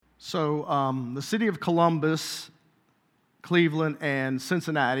The city of Columbus, Cleveland, and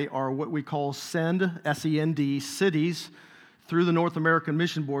Cincinnati are what we call SEND, S-E-N-D, cities through the North American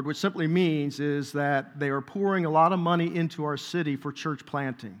Mission Board, which simply means is that they are pouring a lot of money into our city for church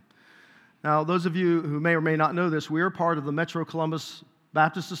planting. Now, those of you who may or may not know this, we are part of the Metro Columbus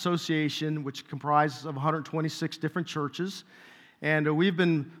Baptist Association, which comprises of 126 different churches, and we've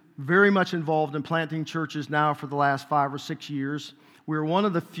been very much involved in planting churches now for the last 5 or 6 years. We're one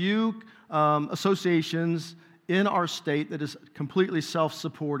of the few associations in our state that is completely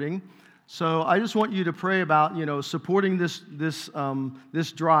self-supporting. So I just want you to pray about, supporting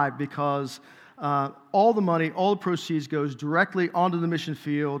this drive, because all the money, all the proceeds goes directly onto the mission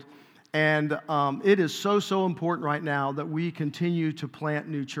field, and it is so important right now that we continue to plant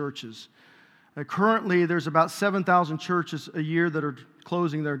new churches. Currently, there's about 7,000 churches a year that are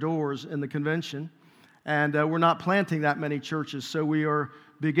closing their doors in the convention, and we're not planting that many churches, so we are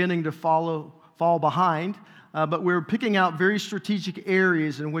beginning to fall behind. But we're picking out very strategic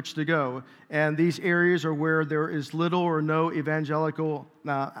areas in which to go, and these areas are where there is little or no evangelical,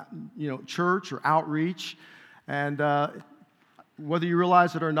 church or outreach. And whether you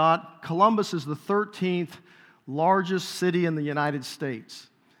realize it or not, Columbus is the 13th largest city in the United States,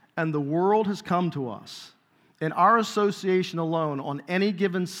 and the world has come to us. In our association alone, on any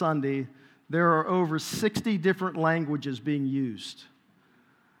given Sunday, there are over 60 different languages being used.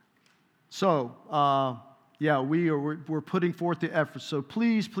 So, we're putting forth the effort. So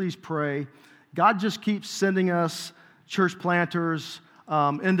please pray. God just keeps sending us church planters,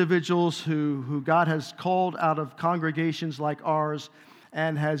 individuals who God has called out of congregations like ours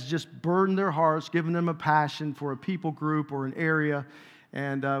and has just burdened their hearts, given them a passion for a people group or an area.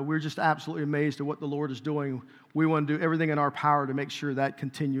 And we're just absolutely amazed at what the Lord is doing. We want to do everything in our power to make sure that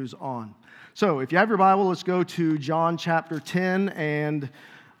continues on. So if you have your Bible, let's go to John chapter 10, and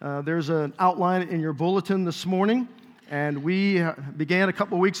there's an outline in your bulletin this morning, and we began a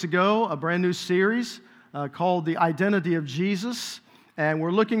couple weeks ago a brand new series called The Identity of Jesus, and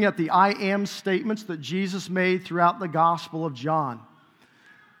we're looking at the I am statements that Jesus made throughout the Gospel of John.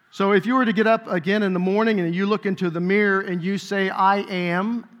 So if you were to get up again in the morning and you look into the mirror and you say, I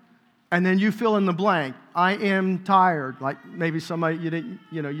am, and then you fill in the blank, I am tired, like maybe somebody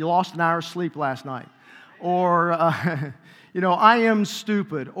you lost an hour's sleep last night, or I am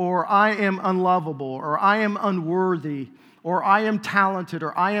stupid, or I am unlovable, or I am unworthy, or I am talented,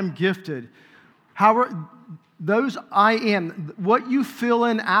 or I am gifted. However, those I am, what you fill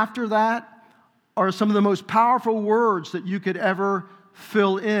in after that are some of the most powerful words that you could ever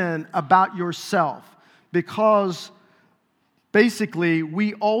fill in about yourself, because basically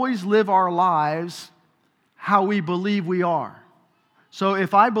we always live our lives how we believe we are. So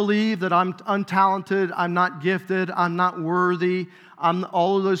if I believe that I'm untalented, I'm not gifted, I'm not worthy, I'm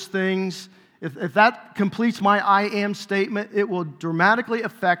all of those things, if that completes my I am statement, it will dramatically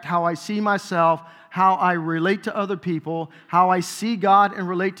affect how I see myself, how I relate to other people, how I see God and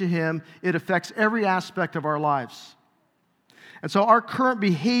relate to Him. It affects every aspect of our lives. And so our current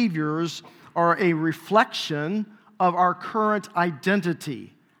behaviors are a reflection of our current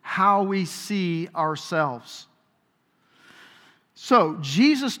identity, how we see ourselves. So,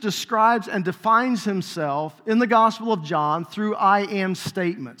 Jesus describes and defines Himself in the Gospel of John through I am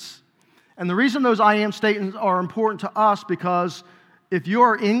statements. And the reason those I am statements are important to us, because if you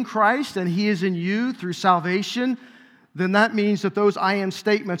are in Christ and He is in you through salvation, then that means that those I am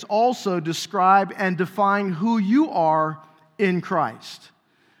statements also describe and define who you are in Christ.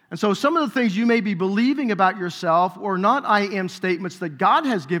 And so some of the things you may be believing about yourself are not I am statements that God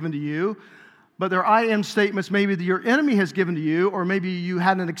has given to you, but they're I am statements maybe that your enemy has given to you, or maybe you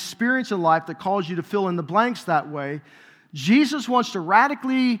had an experience in life that caused you to fill in the blanks that way. Jesus wants to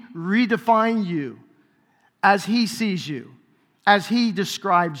radically redefine you as He sees you, as He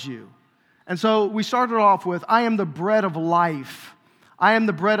describes you. And so we started off with, I am the bread of life. I am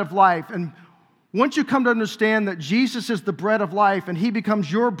the bread of life. And once you come to understand that Jesus is the bread of life and He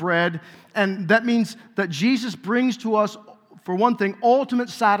becomes your bread, and that means that Jesus brings to us, for one thing, ultimate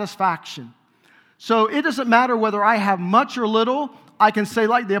satisfaction. So it doesn't matter whether I have much or little. I can say,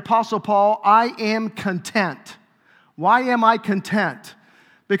 like the Apostle Paul, I am content. Why am I content?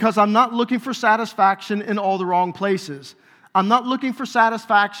 Because I'm not looking for satisfaction in all the wrong places. I'm not looking for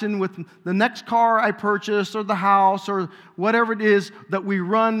satisfaction with the next car I purchase or the house or whatever it is that we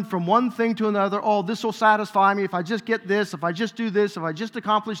run from one thing to another. Oh, this will satisfy me if I just get this, if I just do this, if I just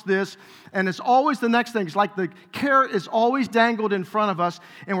accomplish this. And it's always the next thing. It's like the carrot is always dangled in front of us,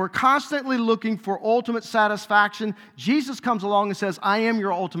 and we're constantly looking for ultimate satisfaction. Jesus comes along and says, I am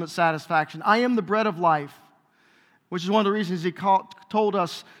your ultimate satisfaction. I am the bread of life. which is one of the reasons he told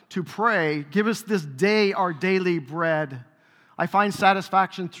us to pray, give us this day our daily bread. I find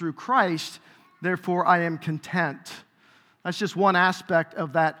satisfaction through Christ, therefore I am content. That's just one aspect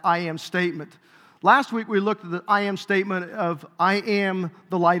of that I am statement. Last week we looked at the I am statement of I am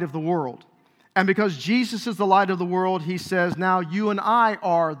the light of the world. And because Jesus is the light of the world, he says, now you and I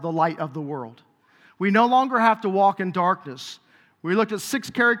are the light of the world. We no longer have to walk in darkness. We looked at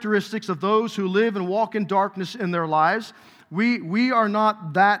 6 characteristics of those who live and walk in darkness in their lives. We are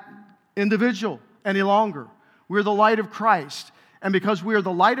not that individual any longer. We're the light of Christ. And because we are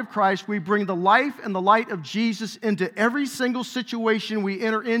the light of Christ, we bring the life and the light of Jesus into every single situation we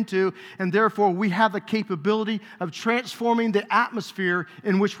enter into, and therefore we have the capability of transforming the atmosphere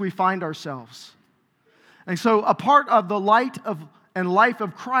in which we find ourselves. And so a part of the light and life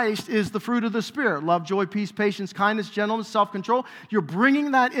of Christ is the fruit of the Spirit: love, joy, peace, patience, kindness, gentleness, self-control. You're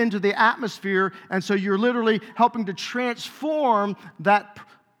bringing that into the atmosphere, and so you're literally helping to transform that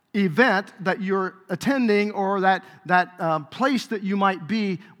event that you're attending, or that place that you might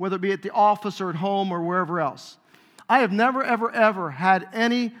be, whether it be at the office or at home or wherever else. I have never, ever had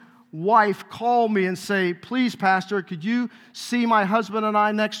any wife call me and say, please, Pastor, could you see my husband and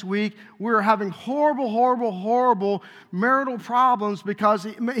I next week? We're having horrible marital problems because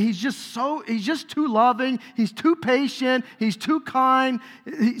he's just too loving, he's too patient, he's too kind,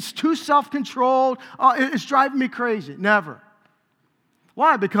 he's too self-controlled. It's driving me crazy. Never.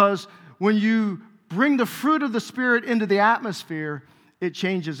 Why? Because when you bring the fruit of the Spirit into the atmosphere, it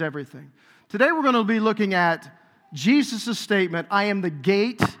changes everything. Today we're going to be looking at Jesus' statement, I am the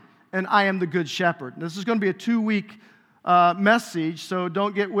gate and I am the good shepherd. This is going to be a 2-week message, so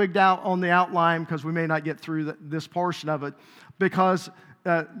don't get wigged out on the outline because we may not get through this portion of it. Because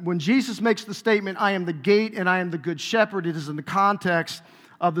when Jesus makes the statement, I am the gate and I am the good shepherd, it is in the context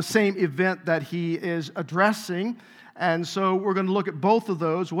of the same event that he is addressing. And so we're going to look at both of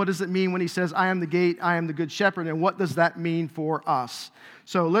those. What does it mean when he says, I am the gate, I am the good shepherd, and what does that mean for us?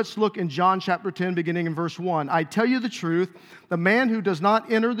 So let's look in John chapter 10, beginning in verse 1. I tell you the truth, the man who does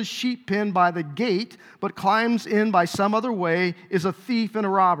not enter the sheep pen by the gate, but climbs in by some other way, is a thief and a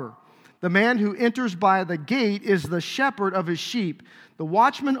robber. The man who enters by the gate is the shepherd of his sheep. The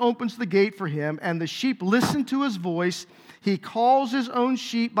watchman opens the gate for him, and the sheep listen to his voice. He calls his own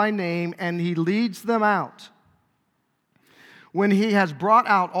sheep by name, and he leads them out. When he has brought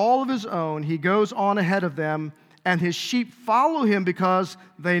out all of his own, he goes on ahead of them, and his sheep follow him because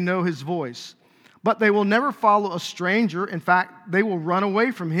they know his voice. But they will never follow a stranger. In fact, they will run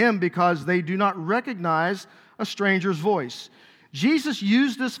away from him because they do not recognize a stranger's voice. Jesus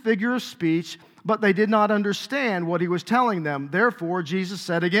used this figure of speech, but they did not understand what he was telling them. Therefore, Jesus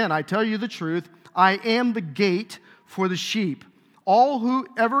said again, I tell you the truth, I am the gate for the sheep. All who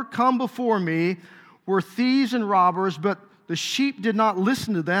ever come before me were thieves and robbers, but the sheep did not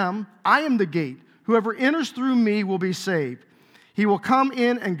listen to them. I am the gate. Whoever enters through me will be saved. He will come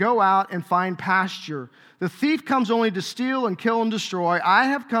in and go out and find pasture. The thief comes only to steal and kill and destroy. I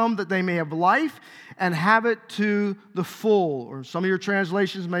have come that they may have life and have it to the full. Or some of your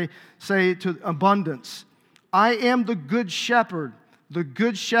translations may say to abundance. I am the good shepherd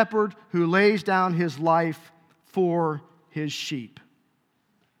who lays down his life for his sheep.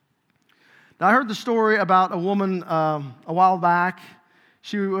 Now, I heard the story about a woman a while back.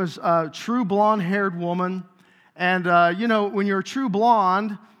 She was a true blonde-haired woman. And, when you're a true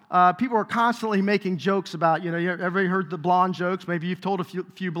blonde, people are constantly making jokes about, everybody heard the blonde jokes. Maybe you've told a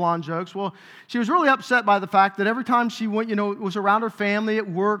few blonde jokes. Well, she was really upset by the fact that every time she went, it was around her family at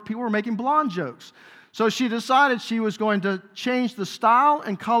work, people were making blonde jokes. So she decided she was going to change the style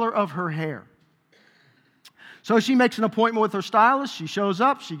and color of her hair. So she makes an appointment with her stylist. She shows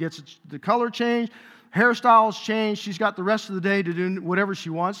up. She gets the color changed. Hairstyles changed. She's got the rest of the day to do whatever she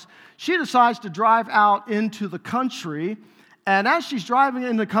wants. She decides to drive out into the country. And as she's driving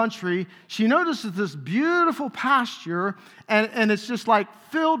in the country, she notices this beautiful pasture, and it's just like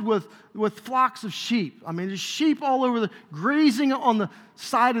filled with flocks of sheep. I mean, there's sheep all over grazing on the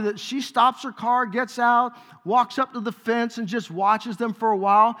side of it. She stops her car, gets out, walks up to the fence, and just watches them for a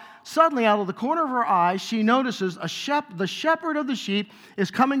while. Suddenly, out of the corner of her eye, she notices the shepherd of the sheep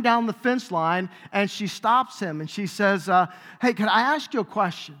is coming down the fence line, and she stops him, and she says, hey, can I ask you a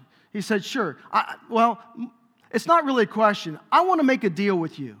question? He said, sure. It's not really a question. I want to make a deal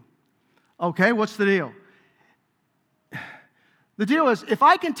with you. Okay, what's the deal? The deal is, if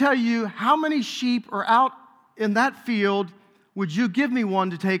I can tell you how many sheep are out in that field, would you give me one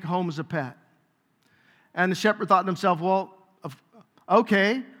to take home as a pet? And the shepherd thought to himself, well,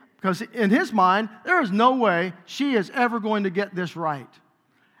 okay, because in his mind, there is no way she is ever going to get this right.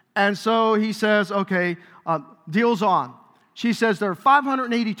 And so he says, okay, deal's on. She says, there are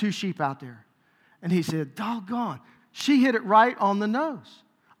 582 sheep out there. And he said, doggone, she hit it right on the nose.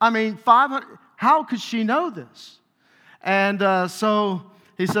 I mean, 500, how could she know this? And so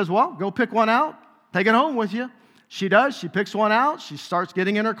he says, well, go pick one out, take it home with you. She does. She picks one out. She starts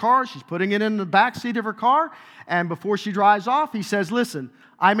getting in her car. She's putting it in the back seat of her car. And before she drives off, he says, listen,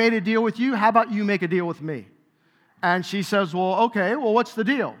 I made a deal with you. How about you make a deal with me? And she says, well, okay, well, what's the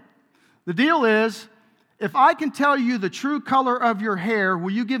deal? The deal is, if I can tell you the true color of your hair,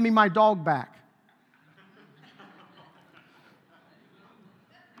 will you give me my dog back?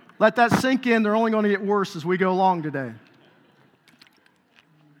 Let that sink in. They're only going to get worse as we go along today.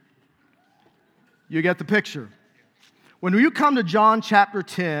 You get the picture. When you come to John chapter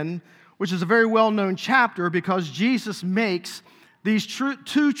 10, which is a very well-known chapter because Jesus makes these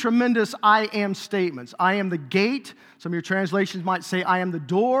two tremendous I am statements. I am the gate. Some of your translations might say I am the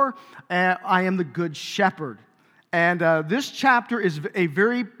door. And I am the good shepherd. And this chapter is a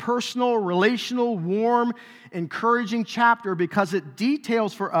very personal, relational, warm, encouraging chapter because it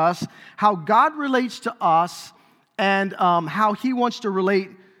details for us how God relates to us and how He wants to relate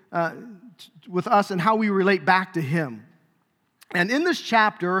with us and how we relate back to Him. And in this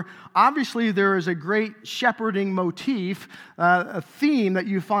chapter, obviously there is a great shepherding motif, a theme that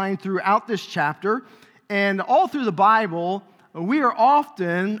you find throughout this chapter. And all through the Bible, we are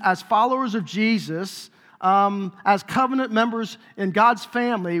often, as followers of Jesus, as covenant members in God's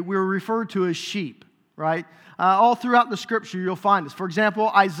family, we're referred to as sheep, right? All throughout the Scripture, you'll find this. For example,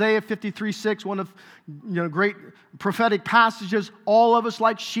 Isaiah 53:6, one of great prophetic passages. All of us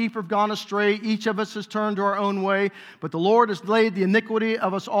like sheep have gone astray. Each of us has turned to our own way. But the Lord has laid the iniquity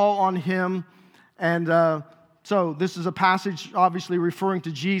of us all on Him. And so this is a passage obviously referring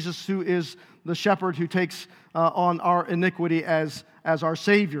to Jesus, who is the shepherd who takes on our iniquity as our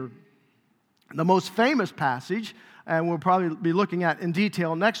Savior. The most famous passage, and we'll probably be looking at in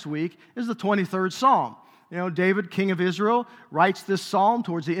detail next week, is the 23rd Psalm. David, king of Israel, writes this psalm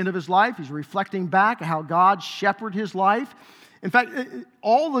towards the end of his life. He's reflecting back how God shepherded his life. In fact,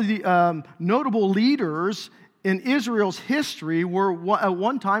 all of the notable leaders in Israel's history were at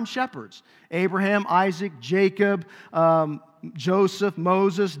one time shepherds. Abraham, Isaac, Jacob, Joseph,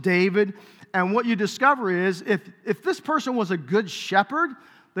 Moses, David. And what you discover is if this person was a good shepherd,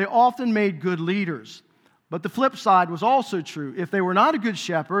 they often made good leaders. But the flip side was also true. If they were not a good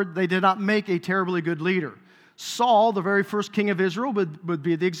shepherd, they did not make a terribly good leader. Saul, the very first king of Israel, would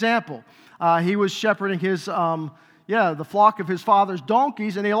be the example. He was shepherding the flock of his father's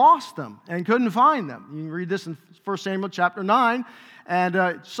donkeys, and he lost them and couldn't find them. You can read this in 1 Samuel chapter 9. And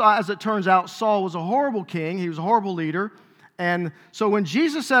as it turns out, Saul was a horrible king. He was a horrible leader. And so when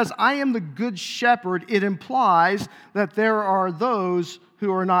Jesus says, I am the good shepherd, it implies that there are those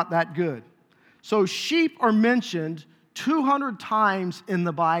who are not that good. So sheep are mentioned 200 times in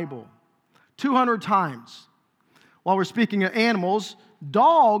the Bible. 200 times. While we're speaking of animals,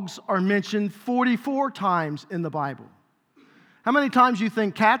 dogs are mentioned 44 times in the Bible. How many times do you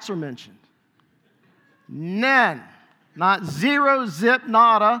think cats are mentioned? None. Not zero, zip,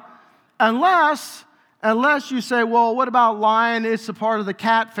 nada. Unless you say, well, what about lion? It's a part of the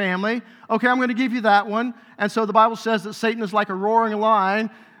cat family. Okay, I'm going to give you that one. And so the Bible says that Satan is like a roaring lion,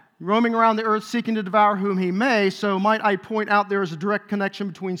 roaming around the earth seeking to devour whom he may. So might I point out there is a direct connection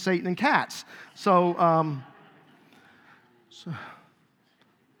between Satan and cats. So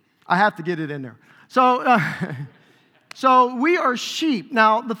I have to get it in there. So we are sheep.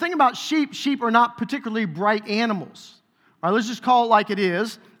 Now, the thing about sheep are not particularly bright animals. All right, let's just call it like it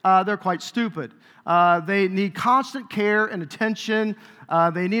is. They're quite stupid. They need constant care and attention.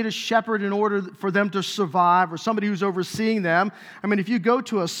 They need a shepherd in order for them to survive, or somebody who's overseeing them. I mean, if you go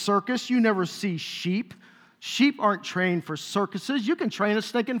to a circus, you never see sheep. Sheep aren't trained for circuses. You can train a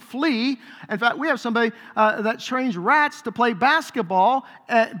snake and flee. In fact, we have somebody that trains rats to play basketball,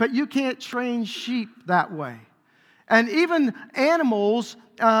 but you can't train sheep that way. And even animals,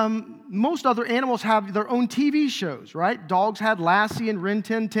 most other animals have their own TV shows, right? Dogs had Lassie and Rin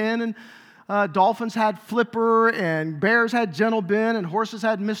Tin Tin, and dolphins had Flipper, and bears had Gentle Ben, and horses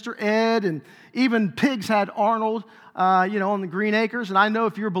had Mr. Ed, and even pigs had Arnold, on the Green Acres. And I know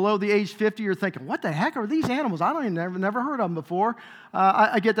if you're below the age 50, you're thinking, what the heck are these animals? I never heard of them before.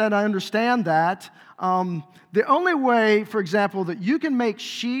 I get that, and I understand that. The only way, for example, that you can make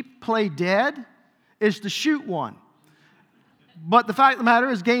sheep play dead is to shoot one. But the fact of the matter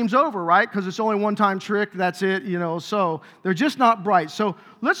is, game's over, right? Because it's only a one-time trick, that's it, so they're just not bright. So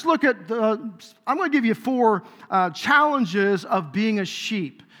let's look at I'm going to give you 4 challenges of being a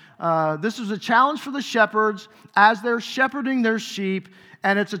sheep. This was a challenge for the shepherds as they're shepherding their sheep,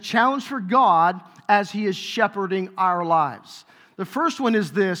 and it's a challenge for God as He is shepherding our lives. The first one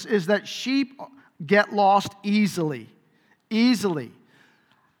is this, is that sheep get lost easily. Easily.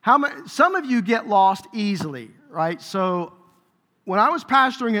 Some of you get lost easily, right? So when I was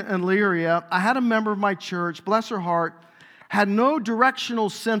pastoring in Elyria, I had a member of my church, bless her heart, had no directional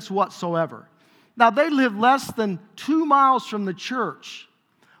sense whatsoever. Now, they lived less than 2 miles from the church,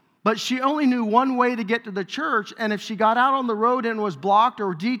 but she only knew one way to get to the church, and if she got out on the road and was blocked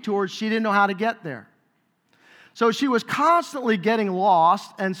or detoured, she didn't know how to get there. So she was constantly getting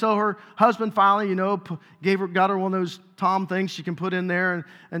lost, and so her husband finally, got her one of those Tom things she can put in there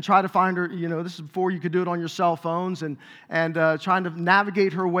and try to find her. This is before you could do it on your cell phones, and trying to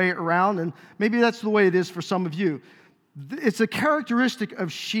navigate her way around. And maybe that's the way it is for some of you. It's a characteristic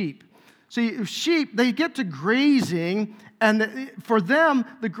of sheep. See, sheep, they get to grazing, and for them,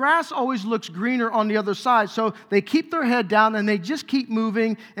 the grass always looks greener on the other side. So they keep their head down, and they just keep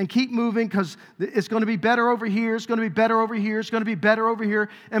moving because it's going to be better over here, it's going to be better over here, it's going to be better over here.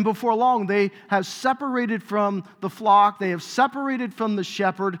 And before long, they have separated from the flock, they have separated from the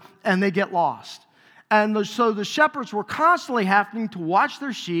shepherd, and they get lost. And so the shepherds were constantly having to watch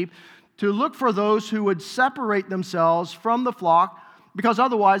their sheep to look for those who would separate themselves from the flock, because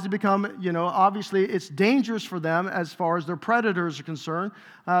otherwise they become, obviously it's dangerous for them as far as their predators are concerned,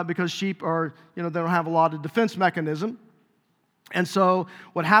 because sheep are, they don't have a lot of defense mechanism. And so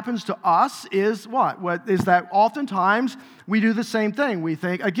what happens to us is what? What is that oftentimes we do the same thing. We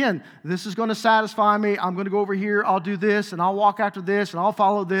think, again, this is going to satisfy me. I'm going to go over here. I'll do this, and I'll walk after this, and I'll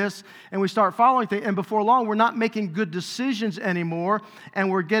follow this. And we start following things. And before long, we're not making good decisions anymore, and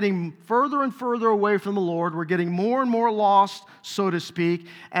we're getting further and further away from the Lord. We're getting more and more lost, so to speak.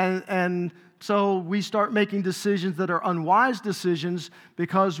 And so we start making decisions that are unwise decisions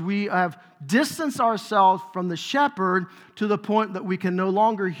because we have distanced ourselves from the shepherd to the point that we can no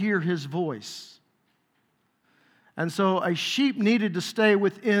longer hear his voice. And so a sheep needed to stay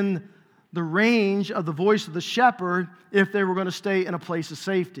within the range of the voice of the shepherd if they were going to stay in a place of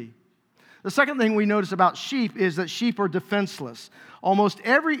safety. The second thing we notice about sheep is that sheep are defenseless. Almost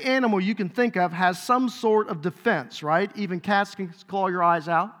every animal you can think of has some sort of defense, right? Even cats can claw your eyes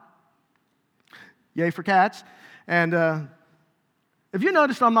out. Yay for cats. And if you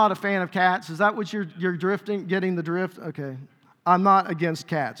noticed I'm not a fan of cats, is that what you're getting the drift? Okay. I'm not against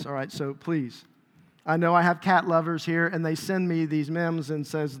cats, all right? So please. I know I have cat lovers here, and they send me these memes and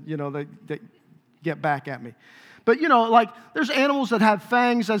says, they get back at me. But, there's animals that have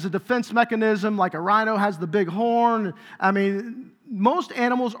fangs as a defense mechanism, like a rhino has the big horn. I mean, most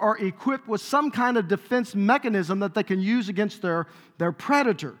animals are equipped with some kind of defense mechanism that they can use against their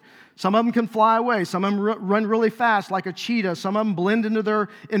predator. Some of them can fly away. Some of them run really fast like a cheetah. Some of them blend into their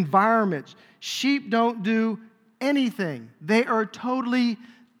environments. Sheep don't do anything. They are totally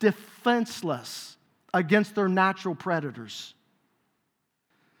defenseless against their natural predators.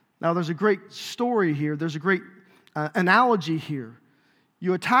 Now, there's a great story here. There's a great analogy here.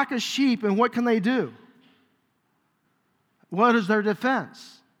 You attack a sheep, and what can they do? What is their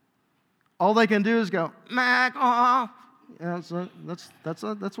defense? All they can do is go, mack,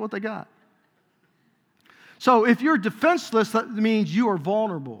 that's what they got. So if you're defenseless, that means you are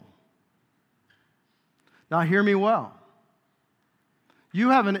vulnerable. Now hear me well.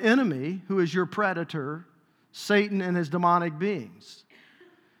 You have an enemy who is your predator, Satan and his demonic beings.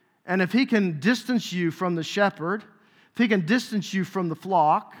 And if he can distance you from the shepherd, if he can distance you from the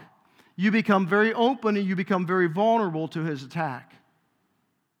flock, you become very open and you become very vulnerable to his attack.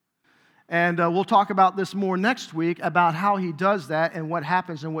 And we'll talk about this more next week, about how he does that and what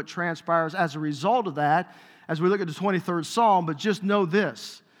happens and what transpires as a result of that as we look at the 23rd Psalm. But just know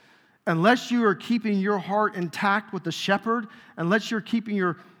this, unless you are keeping your heart intact with the shepherd, unless you're keeping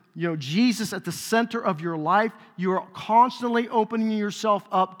your Jesus at the center of your life, you are constantly opening yourself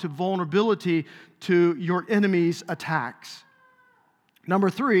up to vulnerability to your enemy's attacks. Number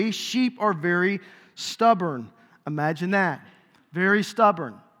 3, sheep are very stubborn. Imagine that. Very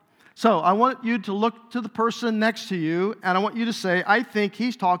stubborn. So I want you to look to the person next to you, and I want you to say, I think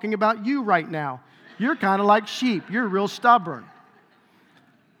he's talking about you right now. You're kind of like sheep. You're real stubborn.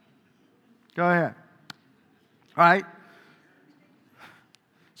 Go ahead. All right.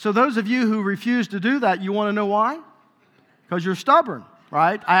 So those of you who refuse to do that, you want to know why? Because you're stubborn,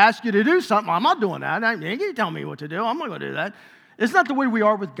 right? I ask you to do something. I'm not doing that. You can't tell me what to do. I'm not going to do that. Isn't that the way we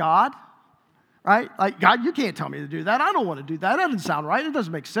are with God? Right? Like, God, you can't tell me to do that. I don't want to do that. That doesn't sound right. It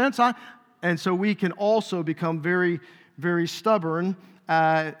doesn't make sense. And so we can also become very, very stubborn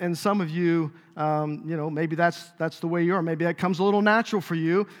And some of you, maybe that's the way you are. Maybe that comes a little natural for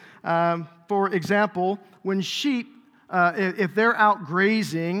you. For example, when sheep, if they're out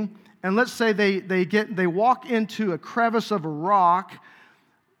grazing, and let's say they walk into a crevice of a rock,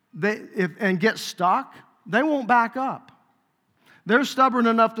 and get stuck, they won't back up. They're stubborn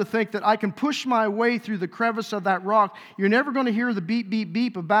enough to think that I can push my way through the crevice of that rock. You're never going to hear the beep, beep,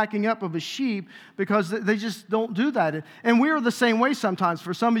 beep of backing up of a sheep because they just don't do that. And we are the same way sometimes.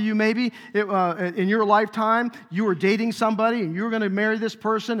 For some of you, maybe in your lifetime, you were dating somebody and you were going to marry this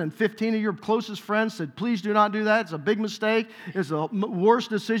person, and 15 of your closest friends said, please do not do that. It's a big mistake. It's the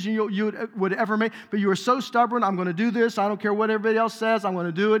worst decision you would ever make. But you were so stubborn, I'm going to do this. I don't care what everybody else says. I'm going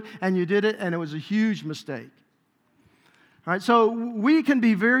to do it. And you did it, and it was a huge mistake. All right, so we can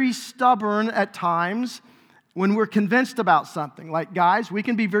be very stubborn at times when we're convinced about something. Like, guys, we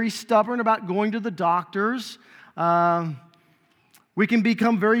can be very stubborn about going to the doctors. We can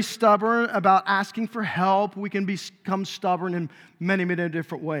become very stubborn about asking for help. We can become stubborn in many, many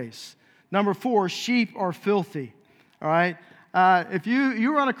different ways. Number 4, sheep are filthy. All right, if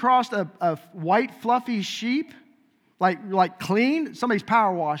you run across a white, fluffy sheep, like clean, somebody's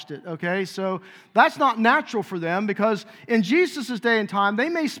power washed it, okay? So that's not natural for them, because in Jesus' day and time, they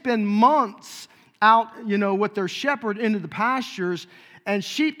may spend months out, with their shepherd into the pastures, and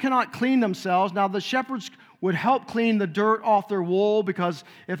sheep cannot clean themselves. Now, the shepherds would help clean the dirt off their wool, because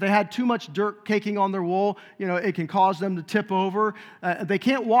if they had too much dirt caking on their wool, it can cause them to tip over. They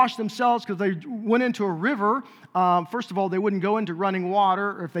can't wash themselves because they went into a river. First of all, they wouldn't go into running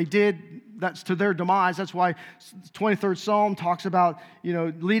water. Or if they did, that's to their demise. That's why the 23rd Psalm talks about,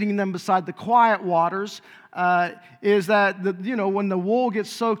 leading them beside the quiet waters, is that, when the wool gets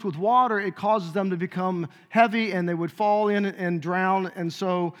soaked with water, it causes them to become heavy, and they would fall in and drown. And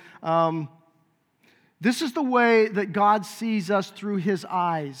so this is the way that God sees us, through His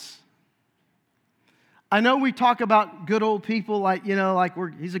eyes. I know we talk about good old people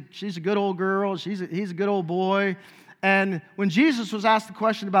she's a good old girl, he's a good old boy. And when Jesus was asked the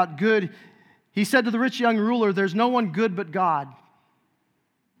question about good, He said to the rich young ruler, there's no one good but God.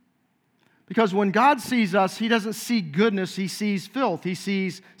 Because when God sees us, He doesn't see goodness, He sees filth, He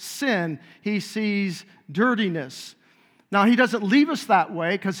sees sin, He sees dirtiness. Now, He doesn't leave us that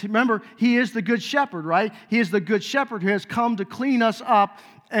way, because remember, He is the good shepherd, right? He is the good shepherd who has come to clean us up.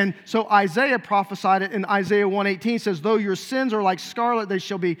 And so Isaiah prophesied it in Isaiah 1:18, says, though your sins are like scarlet, they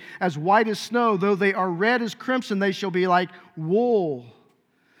shall be as white as snow. Though they are red as crimson, they shall be like wool.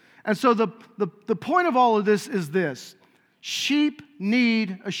 And so the point of all of this is this: sheep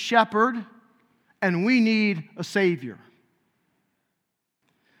need a shepherd, and we need a Savior.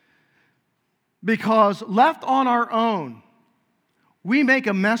 Because left on our own, we make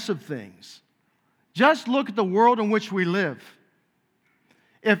a mess of things. Just look at the world in which we live.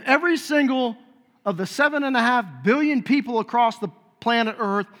 If every single of the 7.5 billion people across the planet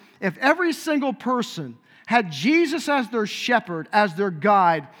Earth, if every single person had Jesus as their shepherd, as their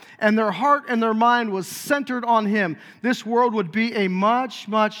guide, and their heart and their mind was centered on Him, this world would be a much,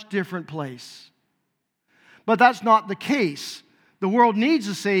 much different place. But that's not the case. The world needs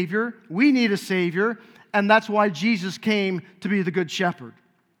a Savior, we need a Savior, and that's why Jesus came to be the Good Shepherd.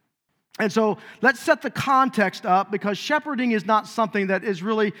 And so let's set the context up, because shepherding is not something that is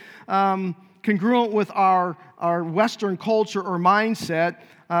really congruent with our Western culture or mindset.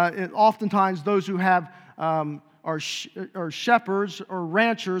 Oftentimes those who have are shepherds or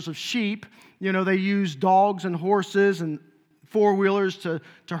ranchers of sheep, they use dogs and horses and four-wheelers to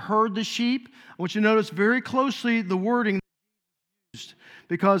herd the sheep. I want you to notice very closely the wording used,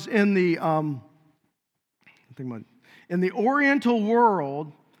 because in the Oriental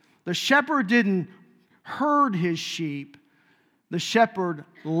world, the shepherd didn't herd his sheep, the shepherd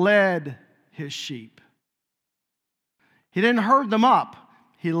led his sheep. He didn't herd them up,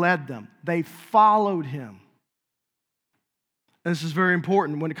 he led them. They followed him. And this is very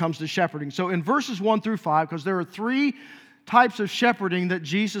important when it comes to shepherding. So in verses 1 through 5, because there are 3 types of shepherding that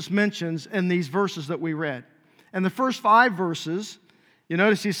Jesus mentions in these verses that we read. In the first 5 verses, you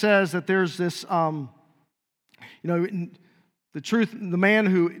notice he says that there's this, the man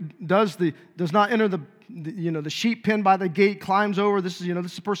who does not enter the sheep pen by the gate, climbs over.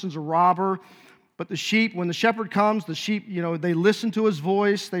 This person's a robber. But the sheep, when the shepherd comes, the sheep, they listen to his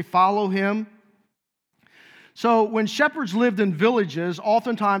voice, they follow him. So when shepherds lived in villages,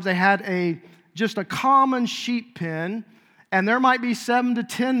 oftentimes they had just a common sheep pen, and there might be 7 to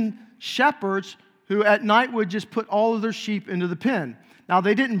 10 shepherds who at night would just put all of their sheep into the pen. Now,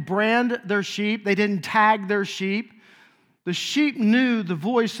 they didn't brand their sheep, they didn't tag their sheep. The sheep knew the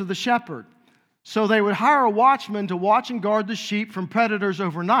voice of the shepherd. So they would hire a watchman to watch and guard the sheep from predators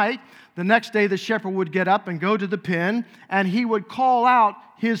overnight. The next day, the shepherd would get up and go to the pen, and he would call out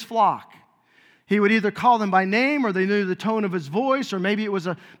his flock. He would either call them by name, or they knew the tone of his voice, or maybe it was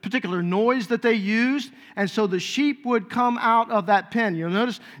a particular noise that they used. And so the sheep would come out of that pen. You'll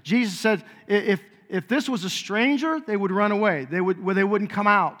notice Jesus said if this was a stranger, they would run away. They wouldn't come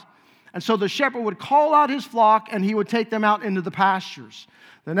out. And so the shepherd would call out his flock, and he would take them out into the pastures.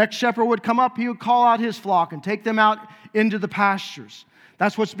 The next shepherd would come up, he would call out his flock and take them out into the pastures.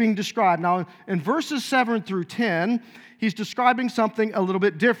 That's what's being described. Now, in verses 7 through 10, he's describing something a little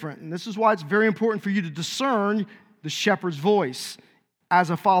bit different. And this is why it's very important for you to discern the shepherd's voice as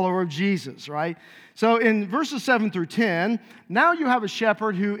a follower of Jesus, right? So in verses 7 through 10, now you have a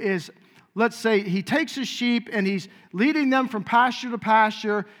shepherd who is, let's say, he takes his sheep and he's leading them from pasture to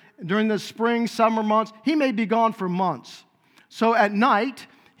pasture during the spring, summer months. He may be gone for months. So at night,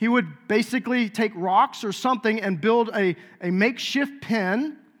 he would basically take rocks or something and build a makeshift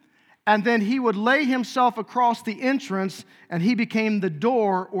pen, and then he would lay himself across the entrance, and he became the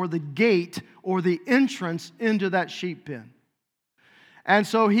door or the gate or the entrance into that sheep pen. And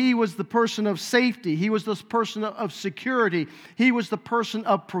so he was the person of safety. He was this person of security. He was the person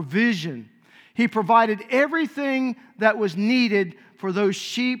of provision. He provided everything that was needed for those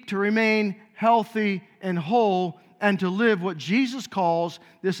sheep to remain healthy and whole and to live what Jesus calls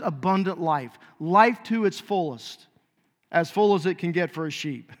this abundant life, life to its fullest, as full as it can get for a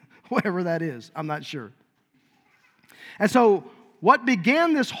sheep, whatever that is, I'm not sure. And so what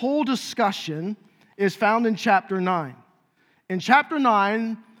began this whole discussion is found in chapter 9. In chapter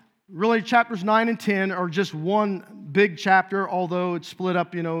 9, really chapters 9 and 10 are just one big chapter, although it's split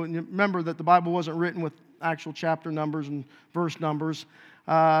up, and remember that the Bible wasn't written with actual chapter numbers and verse numbers.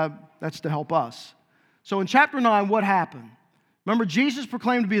 That's to help us. So in chapter 9, what happened? Remember, Jesus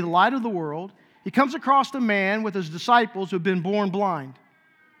proclaimed to be the light of the world. He comes across a man with his disciples who have been born blind.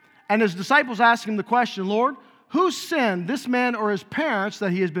 And his disciples ask him the question, Lord, who sinned, this man or his parents,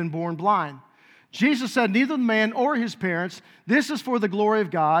 that he has been born blind? Jesus said, neither the man or his parents. This is for the glory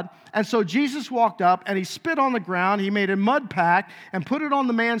of God. And so Jesus walked up and he spit on the ground. He made a mud pack and put it on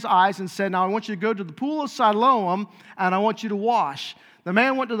the man's eyes and said, now I want you to go to the pool of Siloam and I want you to wash. The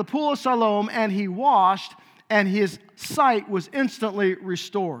man went to the pool of Siloam and he washed, and his sight was instantly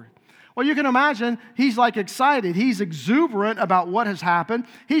restored. Well, you can imagine he's like excited. He's exuberant about what has happened.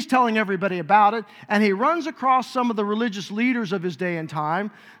 He's telling everybody about it. And he runs across some of the religious leaders of his day and time,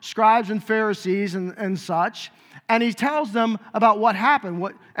 scribes and Pharisees and such. And he tells them about what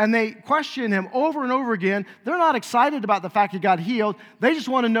happened. And they question him over and over again. They're not excited about the fact he got healed. They just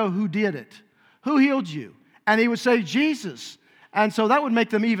want to know who did it. Who healed you? And he would say, Jesus. And so that would make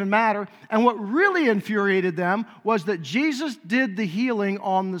them even madder. And what really infuriated them was that Jesus did the healing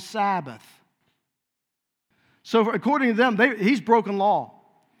on the Sabbath. So according to them, he's broken law.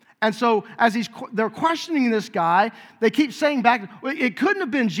 And so as they're questioning this guy, they keep saying back, well, it couldn't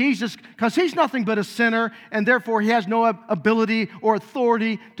have been Jesus because he's nothing but a sinner, and therefore he has no ability or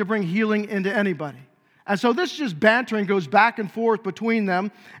authority to bring healing into anybody. And so this just bantering goes back and forth between them.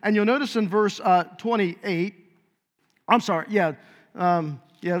 And you'll notice in verse 28, let's go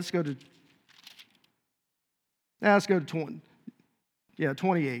to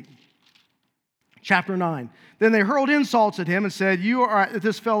 28. Chapter 9. Then they hurled insults at him and said,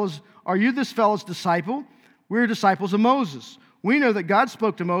 are you this fellow's disciple? We're disciples of Moses. We know that God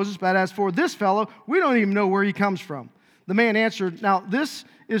spoke to Moses, but as for this fellow, we don't even know where he comes from. The man answered, now this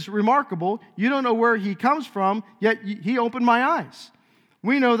is remarkable. You don't know where he comes from, yet he opened my eyes.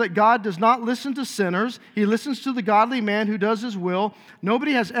 We know that God does not listen to sinners. He listens to the godly man who does his will.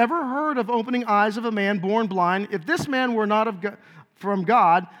 Nobody has ever heard of opening eyes of a man born blind. If this man were not from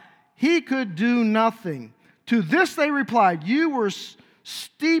God, he could do nothing. To this they replied, you were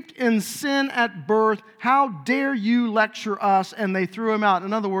steeped in sin at birth. How dare you lecture us? And they threw him out.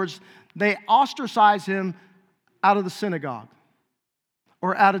 In other words, they ostracized him out of the synagogue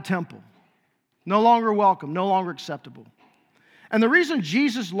or out of temple. No longer welcome, no longer acceptable. And the reason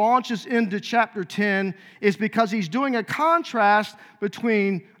Jesus launches into chapter 10 is because he's doing a contrast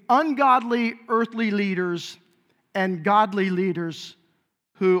between ungodly earthly leaders and godly leaders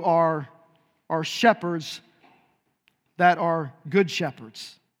who are shepherds that are good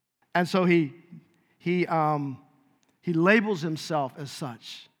shepherds. And so he labels himself as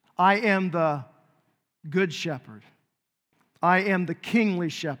such. I am the good shepherd. I am the kingly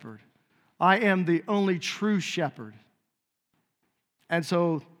shepherd. I am the only true shepherd. And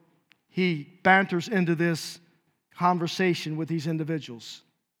so he banters into this conversation with these individuals.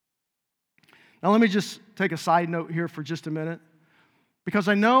 Now let me just take a side note here for just a minute. because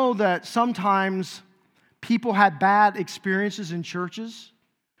I know that sometimes people have bad experiences in churches,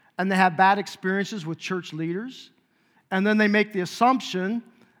 and they have bad experiences with church leaders, and then they make the assumption,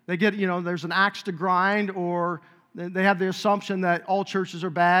 they get, there's an axe to grind, or they have the assumption that all churches are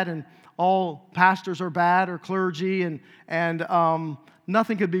bad and all pastors are bad or clergy, and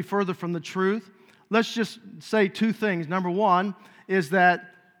nothing could be further from the truth. Let's just say two things. Number one is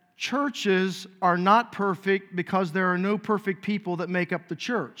that churches are not perfect because there are no perfect people that make up the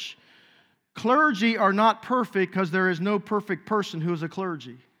church. Clergy are not perfect because there is no perfect person who is a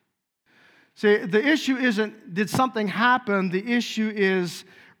clergy. See, the issue isn't did something happen. The issue is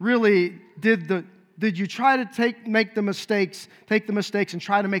really did you try to take the mistakes and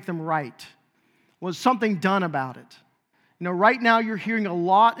try to make them right? Was something done about it? Right now you're hearing a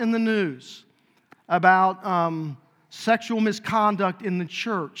lot in the news about sexual misconduct in the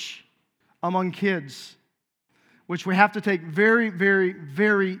church among kids, which we have to take very, very,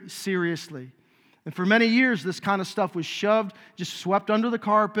 very seriously. And for many years, this kind of stuff was shoved, just swept under the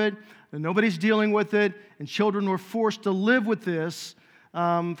carpet, and nobody's dealing with it, and children were forced to live with this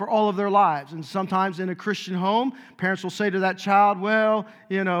for all of their lives. And sometimes in a Christian home, parents will say to that child, well,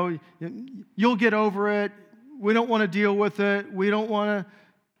 you'll get over it. We don't want to deal with it. We don't want to.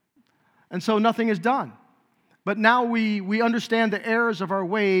 And so nothing is done. But now we understand the errors of our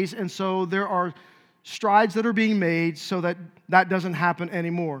ways, and so there are strides that are being made so that that doesn't happen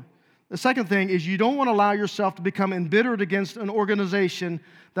anymore. The second thing is you don't want to allow yourself to become embittered against an organization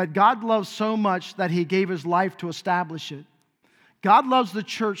that God loves so much that He gave His life to establish it. God loves the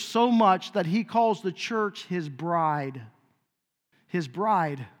church so much that He calls the church His bride. His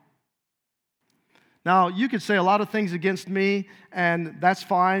bride. Now, you could say a lot of things against me, and that's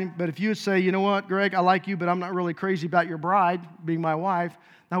fine. But if you would say, you know what, Greg, I like you, but I'm not really crazy about your bride being my wife,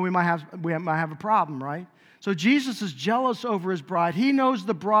 now we might have a problem, right? So Jesus is jealous over His bride. He knows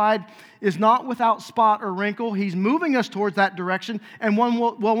the bride is not without spot or wrinkle. He's moving us towards that direction, and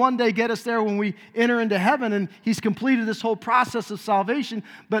will one day get us there when we enter into heaven, and He's completed this whole process of salvation.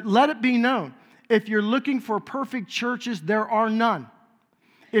 But let it be known, if you're looking for perfect churches, there are none.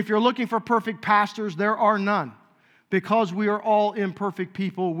 If you're looking for perfect pastors, there are none. Because we are all imperfect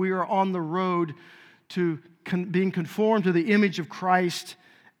people, we are on the road to being conformed to the image of Christ.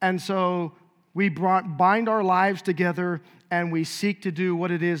 And so we bind our lives together and we seek to do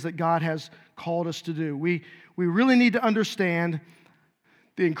what it is that God has called us to do. We really need to understand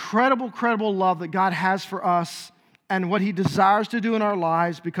the incredible love that God has for us and what He desires to do in our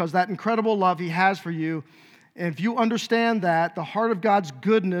lives, because that incredible love He has for you. And if you understand that, the heart of God's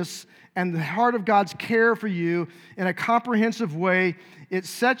goodness and the heart of God's care for you in a comprehensive way, it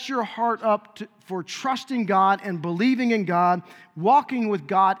sets your heart up for trusting God and believing in God, walking with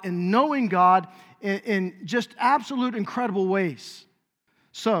God and knowing God in just absolute incredible ways.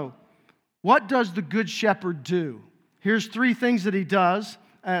 So, what does the Good Shepherd do? Here's 3 things that He does,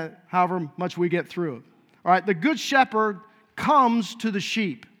 however much we get through it. All right, the Good Shepherd comes to the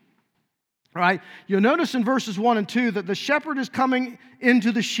sheep. All right, you'll notice in verses 1 and 2 that the shepherd is coming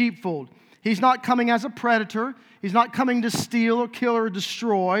into the sheepfold. He's not coming as a predator. He's not coming to steal or kill or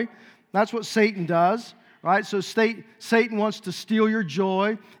destroy. That's what Satan does, right? So Satan wants to steal your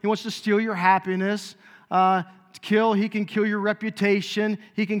joy. He wants to steal your happiness. He can kill your reputation.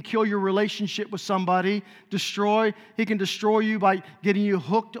 He can kill your relationship with somebody. He can destroy you by getting you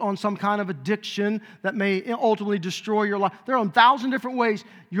hooked on some kind of addiction that may ultimately destroy your life. There are 1,000 different ways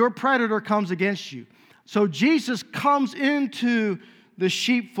your predator comes against you. So Jesus comes into the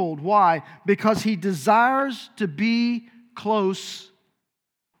sheepfold. Why? Because He desires to be close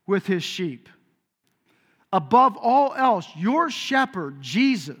with His sheep. Above all else, your shepherd,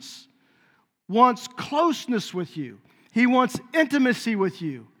 Jesus, wants closeness with you. He wants intimacy with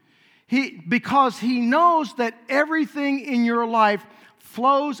you. Because He knows that everything in your life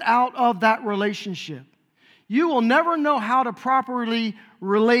flows out of that relationship. You will never know how to properly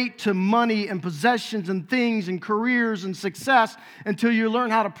relate to money and possessions and things and careers and success until you learn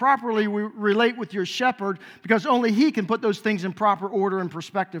how to properly relate with your shepherd, because only He can put those things in proper order and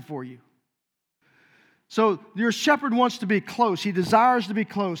perspective for you. So your shepherd wants to be close. He desires to be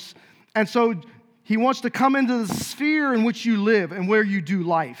close. And so He wants to come into the sphere in which you live and where you do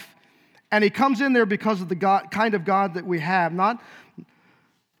life. And He comes in there because of the kind of God that we have. Not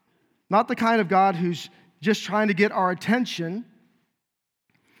the kind of God who's just trying to get our attention.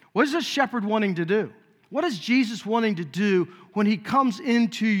 What is a shepherd wanting to do? What is Jesus wanting to do when He comes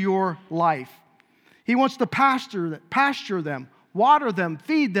into your life? He wants to pasture them, water them,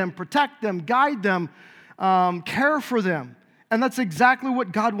 feed them, protect them, guide them, care for them. And that's exactly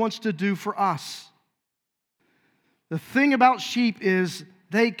what God wants to do for us. The thing about sheep is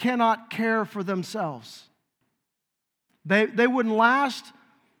they cannot care for themselves. They wouldn't last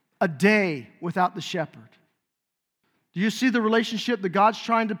a day without the shepherd. Do you see the relationship that God's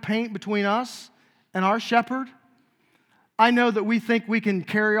trying to paint between us and our shepherd? I know that we think we can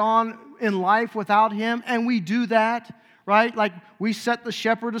carry on in life without him, and we do that, right? Like we set the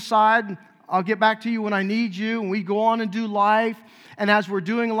shepherd aside, and I'll get back to you when I need you, and we go on and do life. And as we're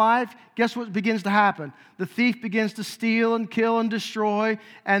doing life, guess what begins to happen? The thief begins to steal and kill and destroy,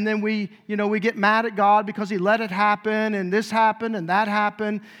 and then we get mad at God because he let it happen, and this happened, and that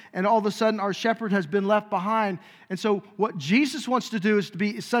happened, and all of a sudden our shepherd has been left behind. And so what Jesus wants to do is to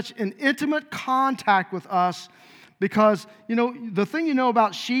be such an intimate contact with us, because, the thing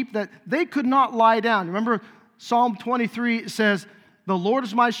about sheep, that they could not lie down. Remember, Psalm 23 says, "The Lord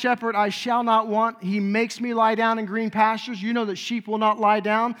is my shepherd, I shall not want. He makes me lie down in green pastures." You know that sheep will not lie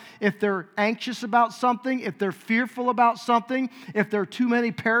down if they're anxious about something, if they're fearful about something, if there are too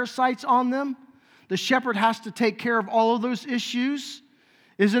many parasites on them. The shepherd has to take care of all of those issues.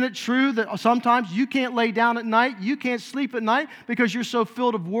 Isn't it true that sometimes you can't lay down at night, you can't sleep at night because you're so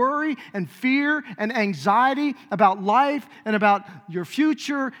filled of worry and fear and anxiety about life and about your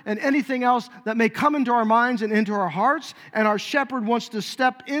future and anything else that may come into our minds and into our hearts? And our shepherd wants to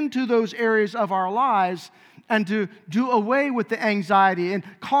step into those areas of our lives and to do away with the anxiety and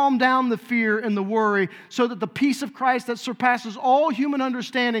calm down the fear and the worry, so that the peace of Christ that surpasses all human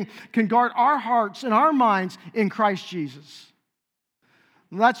understanding can guard our hearts and our minds in Christ Jesus.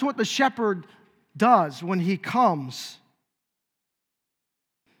 That's what the shepherd does when he comes.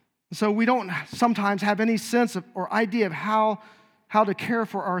 So we don't sometimes have any sense of or idea of how to care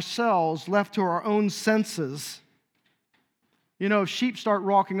for ourselves, left to our own senses. If sheep start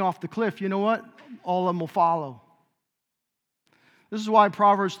walking off the cliff, you know what? All of them will follow. This is why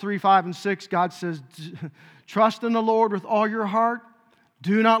Proverbs 3, 5, and 6, God says, "Trust in the Lord with all your heart.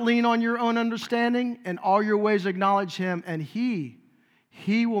 Do not lean on your own understanding. In all your ways acknowledge him, and He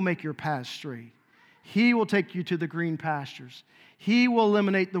will make your path straight. He will take you to the green pastures. He will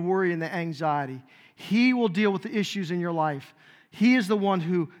eliminate the worry and the anxiety. He will deal with the issues in your life. He is the one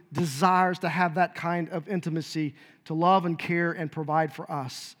who desires to have that kind of intimacy, to love and care and provide for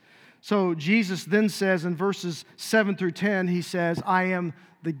us." So Jesus then says in verses 7 through 10, he says, "I am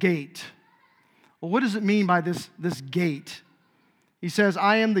the gate." Well, what does it mean by this gate? He says,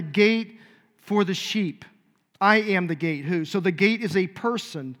 "I am the gate for the sheep." I am the gate. Who? So the gate is a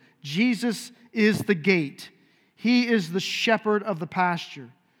person. Jesus is the gate. He is the shepherd of the pasture.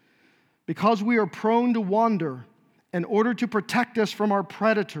 Because we are prone to wander, in order to protect us from our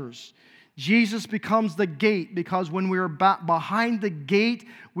predators, Jesus becomes the gate, because when we are behind the gate,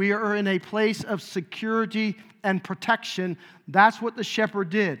 we are in a place of security and protection. That's what the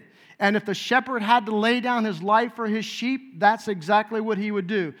shepherd did. And if the shepherd had to lay down his life for his sheep, that's exactly what he would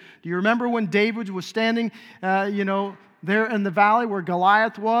do. Do you remember when David was standing, there in the valley where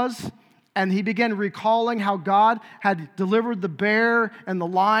Goliath was? And he began recalling how God had delivered the bear and the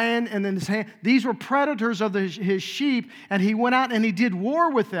lion and in his hand. These were predators of his sheep, and he went out and he did war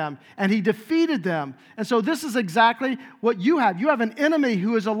with them, and he defeated them. And so this is exactly what you have. You have an enemy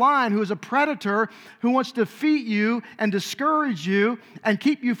who is a lion, who is a predator, who wants to defeat you and discourage you and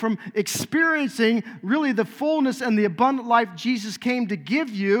keep you from experiencing really the fullness and the abundant life Jesus came to give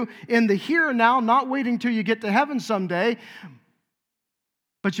you in the here and now, not waiting till you get to heaven someday.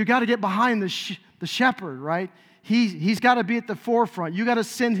 But you got to get behind the shepherd, right? He's got to be at the forefront. You got to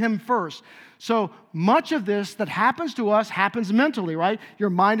send him first. So much of this that happens to us happens mentally, right? Your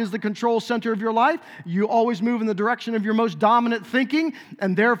mind is the control center of your life. You always move in the direction of your most dominant thinking.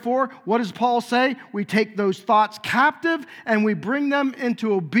 And therefore, what does Paul say? We take those thoughts captive and we bring them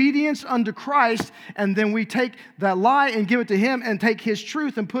into obedience unto Christ. And then we take that lie and give it to him and take his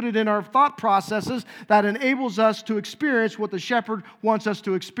truth and put it in our thought processes that enables us to experience what the shepherd wants us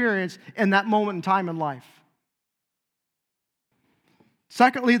to experience in that moment in time in life.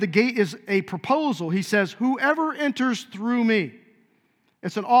 Secondly, the gate is a proposal. He says, "Whoever enters through me."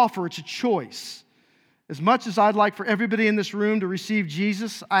 It's an offer, it's a choice. As much as I'd like for everybody in this room to receive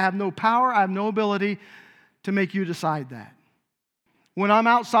Jesus, I have no power, I have no ability to make you decide that. When I'm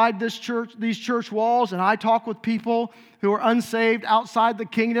outside these church walls, and I talk with people who are unsaved outside the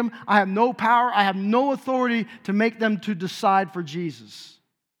kingdom, I have no power, I have no authority to make them to decide for Jesus.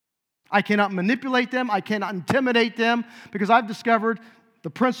 I cannot manipulate them, I cannot intimidate them, because I've discovered the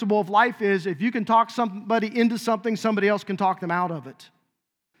principle of life is if you can talk somebody into something, somebody else can talk them out of it.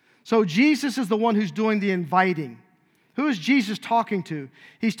 So Jesus is the one who's doing the inviting. Who is Jesus talking to?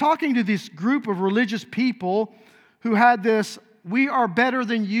 He's talking to this group of religious people who had this "we are better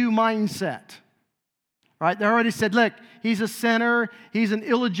than you" mindset. Right? They already said, look, he's a sinner. He's an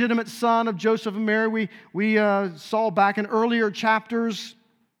illegitimate son of Joseph and Mary. We saw back in earlier chapters.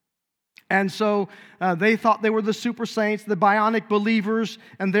 And so they thought they were the super saints, the bionic believers,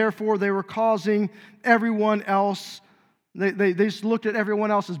 and therefore they were causing everyone else. They just looked at everyone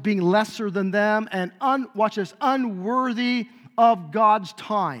else as being lesser than them and, watch this, unworthy of God's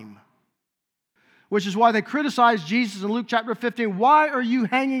time. Which is why they criticized Jesus in Luke chapter 15. Why are you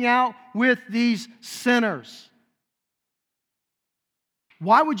hanging out with these sinners?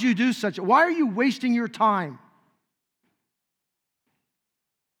 Why would you do such? Why are you wasting your time?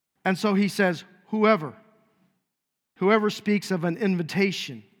 And so he says, whoever speaks of an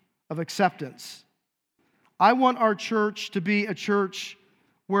invitation, of acceptance. I want our church to be a church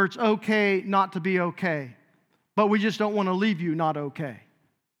where it's okay not to be okay, but we just don't want to leave you not okay.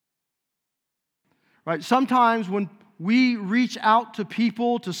 Right? Sometimes when we reach out to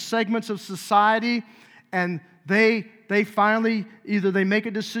people, to segments of society, and they finally, either they make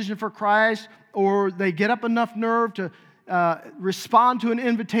a decision for Christ or they get up enough nerve to respond to an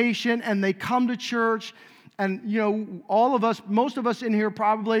invitation and they come to church. And, you know, all of us, most of us in here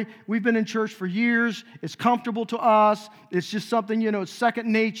probably, we've been in church for years. It's comfortable to us. It's just something, you know, it's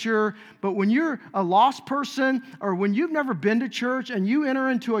second nature. But when you're a lost person or when you've never been to church and you enter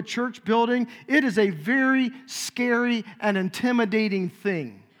into a church building, it is a very scary and intimidating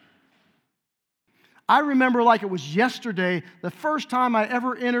thing. I remember like it was yesterday, the first time I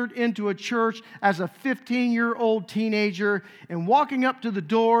ever entered into a church as a 15-year-old teenager and walking up to the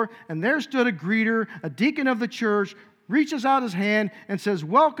door, and there stood a greeter, a deacon of the church, reaches out his hand and says,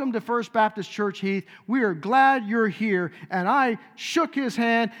 "Welcome to First Baptist Church, Heath. We are glad you're here." And I shook his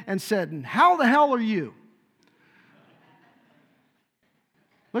hand and said, "And how the hell are you?"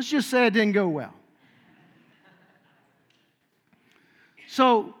 Let's just say it didn't go well.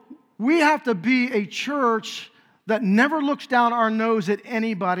 So, we have to be a church that never looks down our nose at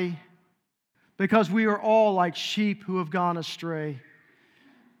anybody because we are all like sheep who have gone astray.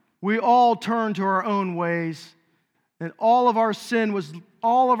 We all turn to our own ways, and all of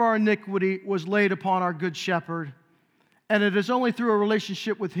our iniquity was laid upon our good shepherd. And it is only through a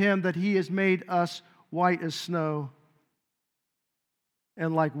relationship with him that he has made us white as snow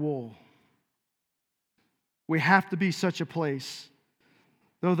and like wool. We have to be such a place.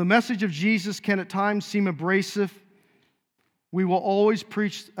 Though the message of Jesus can at times seem abrasive, we will always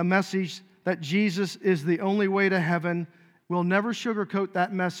preach a message that Jesus is the only way to heaven. We'll never sugarcoat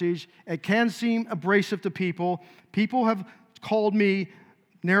that message. It can seem abrasive to people. People have called me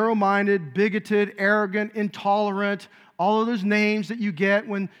narrow-minded, bigoted, arrogant, intolerant, all of those names that you get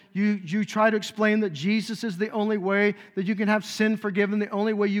when you try to explain that Jesus is the only way that you can have sin forgiven, the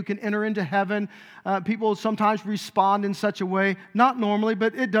only way you can enter into heaven. People sometimes respond in such a way, not normally,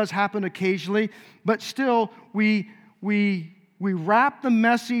 but it does happen occasionally. But still, we wrap the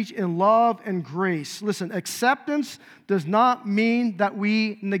message in love and grace. Listen, acceptance does not mean that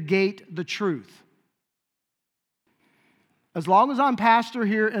we negate the truth. As long as I'm pastor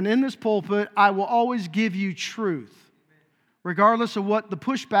here and in this pulpit, I will always give you truth, regardless of what the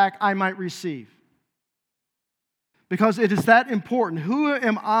pushback I might receive. Because it is that important. Who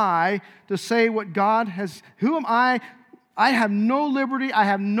am I to say what God has? Who am I? I have no liberty, I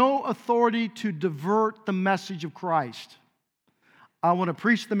have no authority to divert the message of Christ. I want to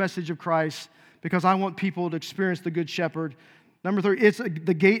preach the message of Christ because I want people to experience the Good Shepherd. Number 3, it's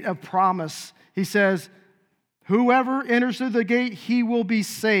the gate of promise. He says, whoever enters through the gate, he will be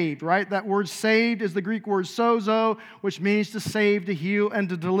saved, right? That word saved is the Greek word sozo, which means to save, to heal, and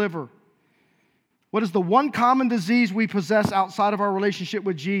to deliver. What is the one common disease we possess outside of our relationship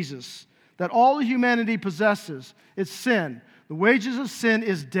with Jesus? That all of humanity possesses. It's sin. The wages of sin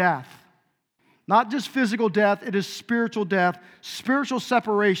is death. Not just physical death, it is spiritual death, spiritual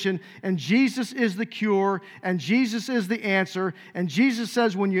separation, and Jesus is the cure, and Jesus is the answer. And Jesus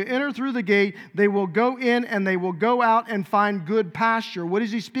says when you enter through the gate, they will go in and they will go out and find good pasture. What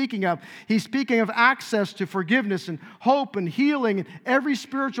is he speaking of? He's speaking of access to forgiveness and hope and healing and every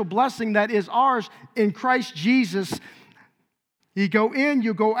spiritual blessing that is ours in Christ Jesus. You go in,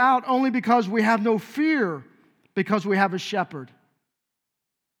 you go out only because we have no fear, because we have a shepherd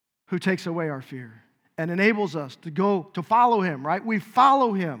who takes away our fear and enables us to go to follow him, right? We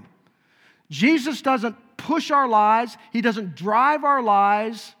follow him. Jesus doesn't push our lives. He doesn't drive our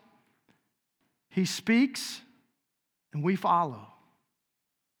lives. He speaks and we follow.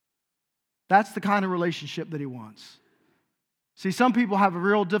 That's the kind of relationship that he wants. See, some people have a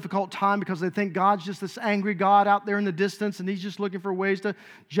real difficult time because they think God's just this angry God out there in the distance, and He's just looking for ways to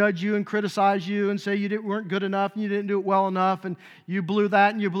judge you and criticize you and say you weren't good enough and you didn't do it well enough and you blew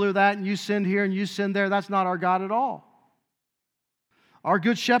that and you blew that and you sinned here and you sinned there. That's not our God at all. Our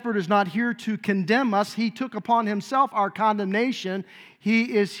good shepherd is not here to condemn us. He took upon Himself our condemnation.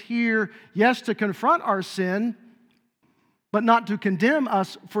 He is here, yes, to confront our sin, but not to condemn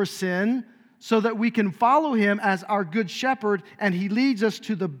us for sin, so that we can follow Him as our good shepherd, and He leads us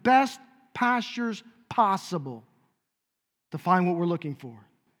to the best pastures possible to find what we're looking for.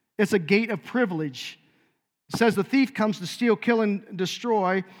 It's a gate of privilege. It says the thief comes to steal, kill, and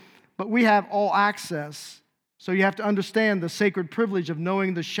destroy, but we have all access. So you have to understand the sacred privilege of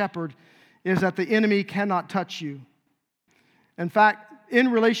knowing the shepherd is that the enemy cannot touch you. In fact, in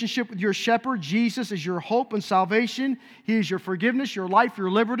relationship with your shepherd, Jesus is your hope and salvation. He is your forgiveness, your life,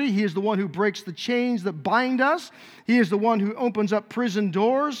 your liberty. He is the one who breaks the chains that bind us. He is the one who opens up prison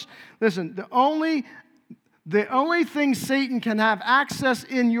doors. Listen, the only thing Satan can have access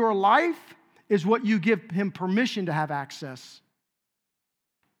in your life is what you give him permission to have access.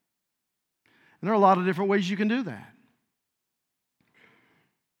 And there are a lot of different ways you can do that.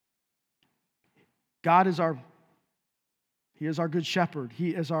 God is He is our good shepherd. He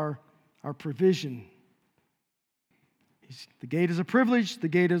is our provision. The gate is a privilege. The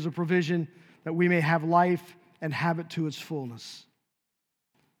gate is a provision that we may have life and have it to its fullness.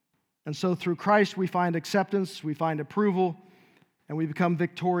 And so through Christ we find acceptance, we find approval, and we become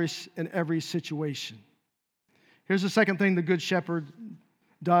victorious in every situation. Here's the second thing the good shepherd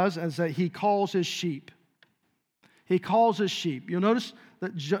does, is that he calls his sheep. He calls his sheep. You'll notice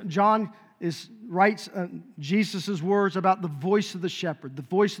that John writes Jesus' words about the voice of the shepherd, the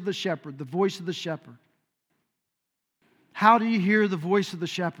voice of the shepherd, the voice of the shepherd. How do you hear the voice of the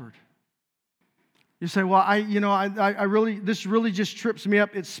shepherd? You say, well, this really just trips me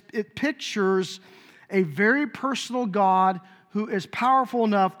up. It pictures a very personal God who is powerful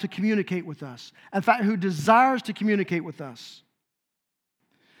enough to communicate with us. In fact, who desires to communicate with us.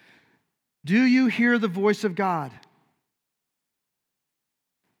 Do you hear the voice of God?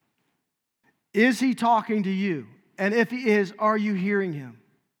 Is He talking to you? And if He is, are you hearing Him?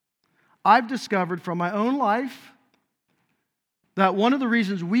 I've discovered from my own life that one of the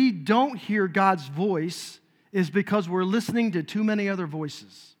reasons we don't hear God's voice is because we're listening to too many other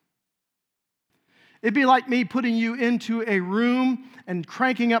voices. It'd be like me putting you into a room and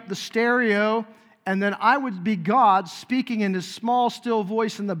cranking up the stereo, and then I would be God speaking in His small, still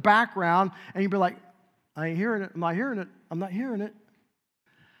voice in the background, and you'd be like, I ain't hearing it. I'm not hearing it. I'm not hearing it.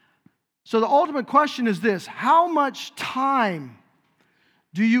 So the ultimate question is this: how much time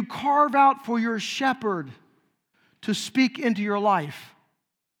do you carve out for your shepherd to speak into your life?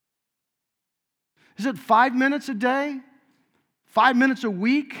 Is it 5 minutes a day? 5 minutes a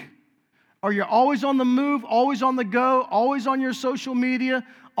week? Are you always on the move, always on the go, always on your social media,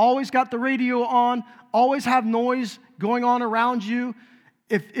 always got the radio on, always have noise going on around you?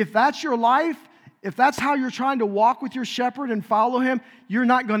 If that's your life, if that's how you're trying to walk with your shepherd and follow Him, you're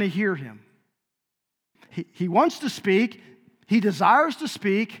not going to hear Him. He wants to speak. He desires to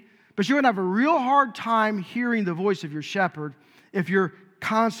speak, but you're going to have a real hard time hearing the voice of your shepherd if you're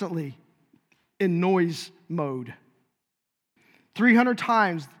constantly in noise mode. 300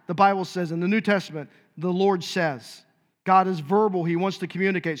 times the Bible says in the New Testament, the Lord says. God is verbal. He wants to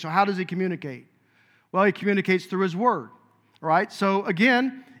communicate. So how does He communicate? Well, He communicates through His Word. All right? So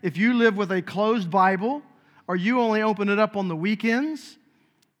again, if you live with a closed Bible, or you only open it up on the weekends,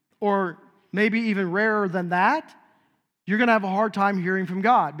 or maybe even rarer than that, you're going to have a hard time hearing from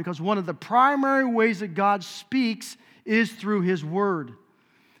God, because one of the primary ways that God speaks is through His Word.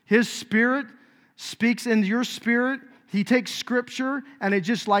 His Spirit speaks into your spirit. He takes Scripture and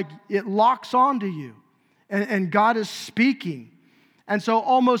it locks onto you. And God is speaking. And so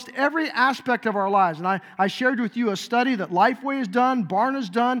almost every aspect of our lives, and I shared with you a study that Lifeway has done, Barna's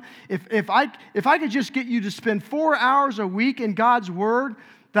done. If I could just get you to spend 4 hours a week in God's Word,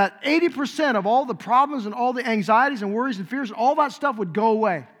 that 80% of all the problems and all the anxieties and worries and fears, all that stuff would go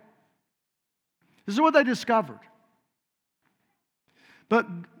away. This is what they discovered. But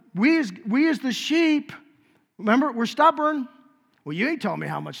we as the sheep, remember, we're stubborn. Well, you ain't telling me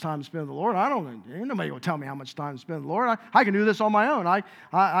how much time to spend with the Lord. Ain't nobody will tell me how much time to spend with the Lord. I can do this on my own.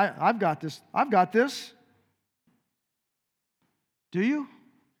 I've got this. I've got this. Do you?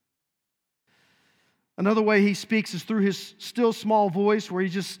 Another way he speaks is through his still small voice, where he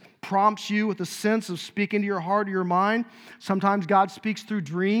just prompts you with a sense of speaking to your heart or your mind. Sometimes God speaks through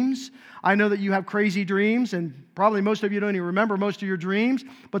dreams. I know that you have crazy dreams, and probably most of you don't even remember most of your dreams,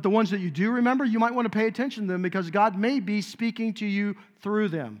 but the ones that you do remember, you might want to pay attention to them because God may be speaking to you through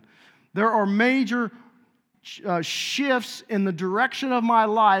them. There are major shifts in the direction of my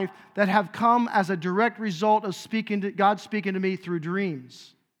life that have come as a direct result of God speaking to me through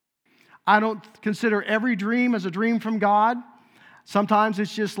dreams. I don't consider every dream as a dream from God. Sometimes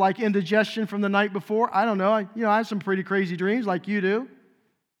it's just like indigestion from the night before. I don't know. I have some pretty crazy dreams like you do.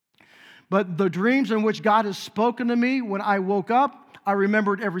 But the dreams in which God has spoken to me, when I woke up, I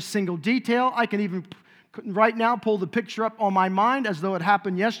remembered every single detail. I can even right now pull the picture up on my mind as though it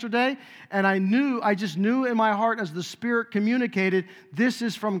happened yesterday. And I just knew in my heart as the Spirit communicated, this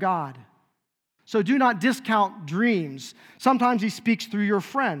is from God. So do not discount dreams. Sometimes He speaks through your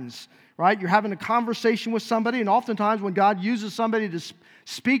friends. Right? You're having a conversation with somebody, and oftentimes when God uses somebody to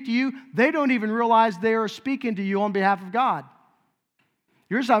speak to you, they don't even realize they are speaking to you on behalf of God.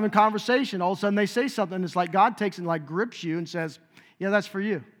 You're just having a conversation. All of a sudden they say something, and it's like God takes and like grips you and says, yeah, that's for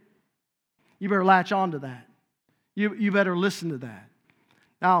you. You better latch on to that. You better listen to that.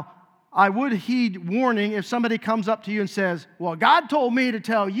 Now, I would heed warning if somebody comes up to you and says, well, God told me to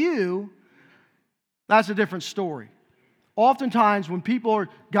tell you, that's a different story. Oftentimes, when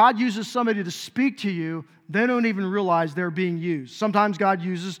God uses somebody to speak to you, they don't even realize they're being used. Sometimes God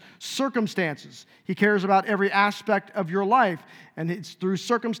uses circumstances. He cares about every aspect of your life, and it's through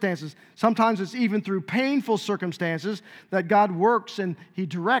circumstances. Sometimes it's even through painful circumstances that God works, and He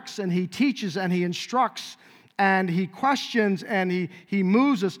directs, and He teaches, and He instructs, and He questions, and He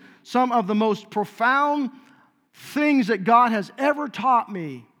moves us. Some of the most profound things that God has ever taught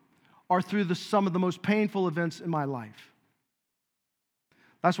me are through some of the most painful events in my life.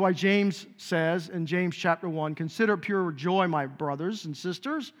 That's why James says in James chapter 1, consider pure joy, my brothers and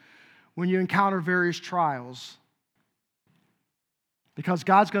sisters, when you encounter various trials. Because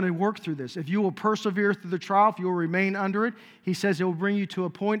God's going to work through this. If you will persevere through the trial, if you will remain under it, He says it will bring you to a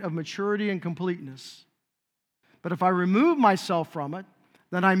point of maturity and completeness. But if I remove myself from it,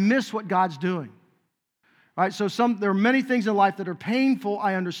 then I miss what God's doing. Right? So there are many things in life that are painful.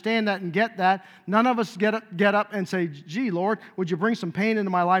 I understand that and get that. None of us get up and say, gee, Lord, would you bring some pain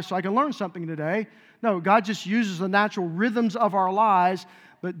into my life so I can learn something today? No, God just uses the natural rhythms of our lives,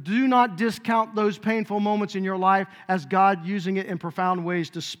 but do not discount those painful moments in your life as God using it in profound ways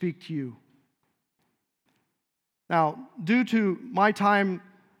to speak to you. Now, due to my time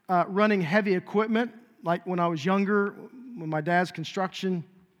running heavy equipment, like when I was younger, when my dad's construction,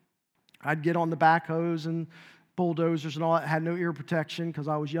 I'd get on the backhoes and bulldozers and all that. Had no ear protection because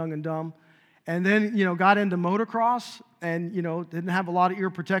I was young and dumb. And then, got into motocross and, didn't have a lot of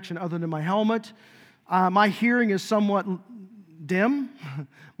ear protection other than my helmet. My hearing is somewhat dim.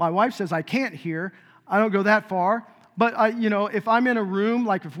 My wife says I can't hear. I don't go that far. But, if I'm in a room,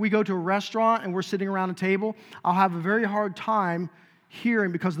 like if we go to a restaurant and we're sitting around a table, I'll have a very hard time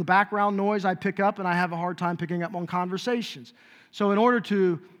hearing because the background noise I pick up, and I have a hard time picking up on conversations. So in order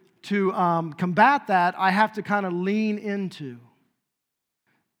to combat that, I have to kind of lean into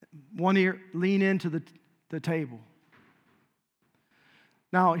one ear, lean into the table.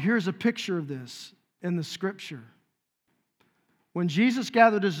 Now, here's a picture of this in the Scripture. When Jesus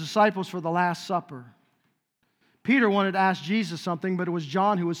gathered His disciples for the Last Supper, Peter wanted to ask Jesus something, but it was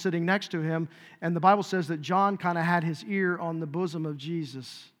John who was sitting next to him, and the Bible says that John kind of had his ear on the bosom of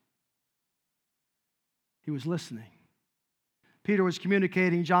Jesus. He was listening. Peter was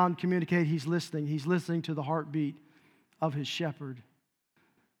communicating, John communicated, he's listening to the heartbeat of his shepherd.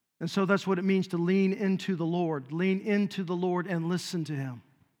 And so that's what it means to lean into the Lord and listen to Him.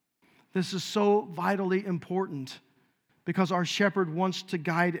 This is so vitally important because our shepherd wants to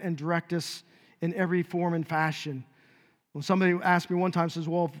guide and direct us in every form and fashion. When somebody asked me one time, says,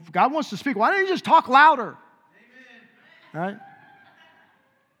 well, if God wants to speak, why don't you just talk louder? Amen. Right?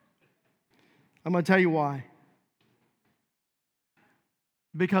 I'm going to tell you why.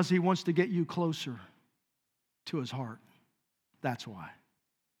 Because He wants to get you closer to His heart. That's why.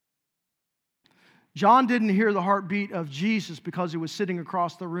 John didn't hear the heartbeat of Jesus because he was sitting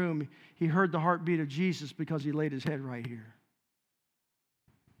across the room. He heard the heartbeat of Jesus because he laid his head right here.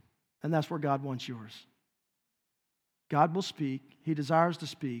 And that's where God wants yours. God will speak. He desires to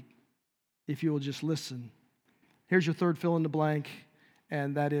speak if you will just listen. Here's your third fill in the blank,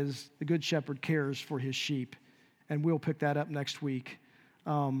 and that is the Good Shepherd cares for his sheep. And we'll pick that up next week.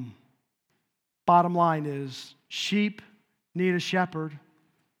 Bottom line is sheep need a shepherd.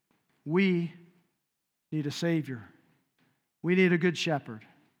 We need a Savior. We need a good shepherd.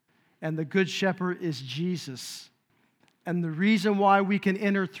 And the Good Shepherd is Jesus. And the reason why we can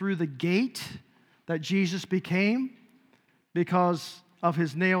enter through the gate that Jesus became, because of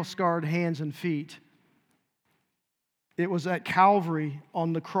his nail-scarred hands and feet. It was at Calvary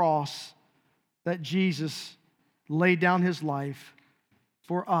on the cross that Jesus laid down his life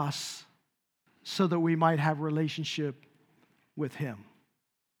for us so that we might have a relationship with him.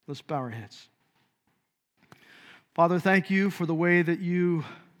 Let's bow our heads. Father, thank you for the way that you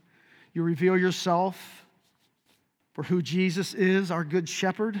reveal yourself, for who Jesus is, our good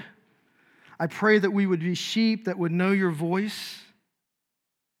shepherd. I pray that we would be sheep that would know your voice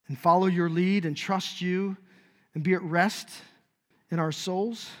and follow your lead and trust you and be at rest in our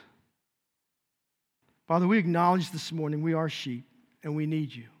souls. Father, we acknowledge this morning we are sheep and we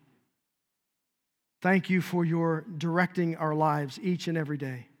need you. Thank you for your directing our lives each and every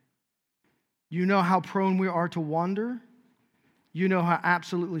day. You know how prone we are to wander. You know how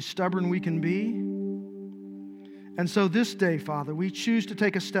absolutely stubborn we can be. And so this day, Father, we choose to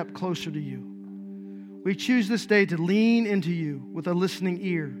take a step closer to you. We choose this day to lean into you with a listening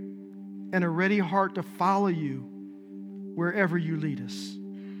ear and a ready heart to follow you wherever you lead us.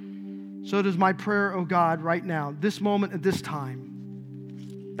 So it is my prayer, oh God, right now, this moment at this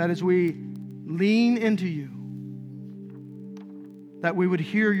time, that as we lean into you, that we would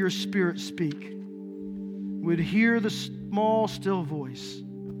hear your Spirit speak. We would hear the small, still voice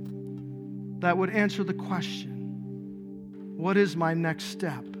that would answer the question, what is my next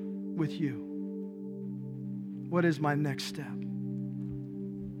step with you? What is my next step?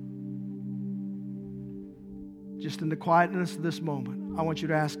 Just in the quietness of this moment, I want you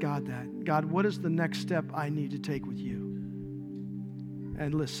to ask God that. God, what is the next step I need to take with you?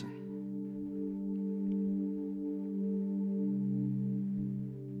 And listen.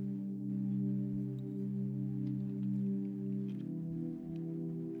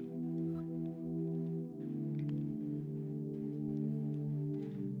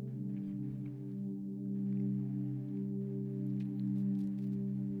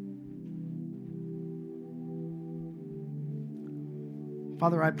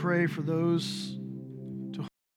 Father, I pray for those